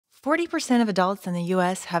40% of adults in the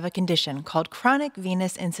U.S. have a condition called chronic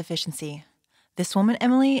venous insufficiency. This woman,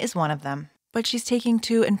 Emily, is one of them, but she's taking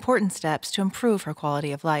 2 important steps to improve her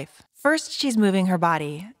quality of life. First, she's moving her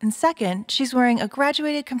body, and second, she's wearing a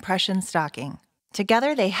graduated compression stocking.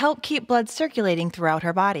 Together, they help keep blood circulating throughout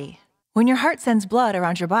her body. When your heart sends blood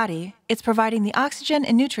around your body, it's providing the oxygen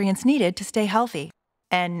and nutrients needed to stay healthy.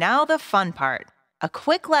 And now the fun part. A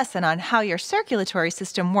quick lesson on how your circulatory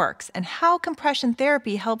system works and how compression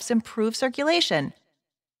therapy helps improve circulation.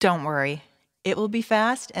 Don't worry, it will be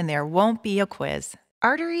fast and there won't be a quiz.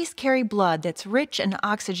 Arteries carry blood that's rich in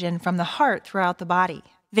oxygen from the heart throughout the body.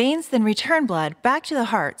 Veins then return blood back to the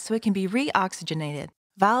heart so it can be reoxygenated.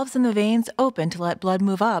 Valves in the veins open to let blood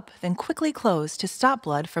move up, then quickly close to stop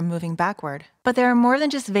blood from moving backward. But there are more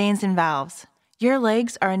than just veins and valves. Your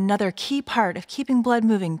legs are another key part of keeping blood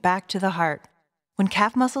moving back to the heart. When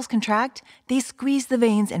calf muscles contract, they squeeze the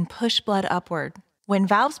veins and push blood upward. When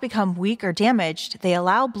valves become weak or damaged, they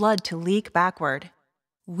allow blood to leak backward.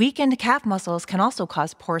 Weakened calf muscles can also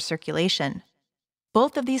cause poor circulation.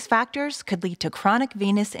 Both of these factors could lead to chronic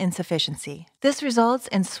venous insufficiency. This results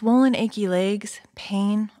in swollen, achy legs,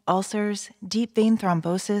 pain, ulcers, deep vein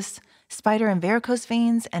thrombosis, spider and varicose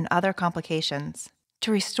veins, and other complications.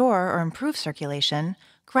 To restore or improve circulation,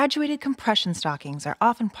 graduated compression stockings are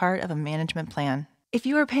often part of a management plan. If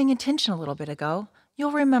you were paying attention a little bit ago,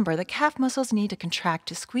 you'll remember that calf muscles need to contract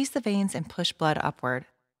to squeeze the veins and push blood upward.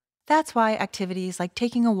 That's why activities like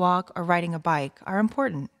taking a walk or riding a bike are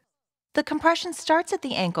important. The compression starts at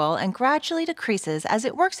the ankle and gradually decreases as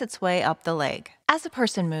it works its way up the leg. As a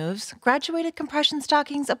person moves, graduated compression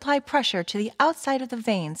stockings apply pressure to the outside of the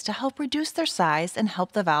veins to help reduce their size and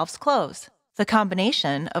help the valves close. The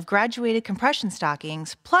combination of graduated compression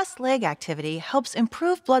stockings plus leg activity helps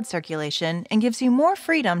improve blood circulation and gives you more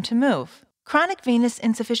freedom to move. Chronic venous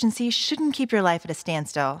insufficiency shouldn't keep your life at a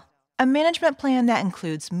standstill. A management plan that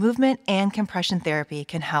includes movement and compression therapy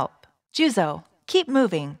can help. Juzo, keep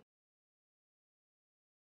moving.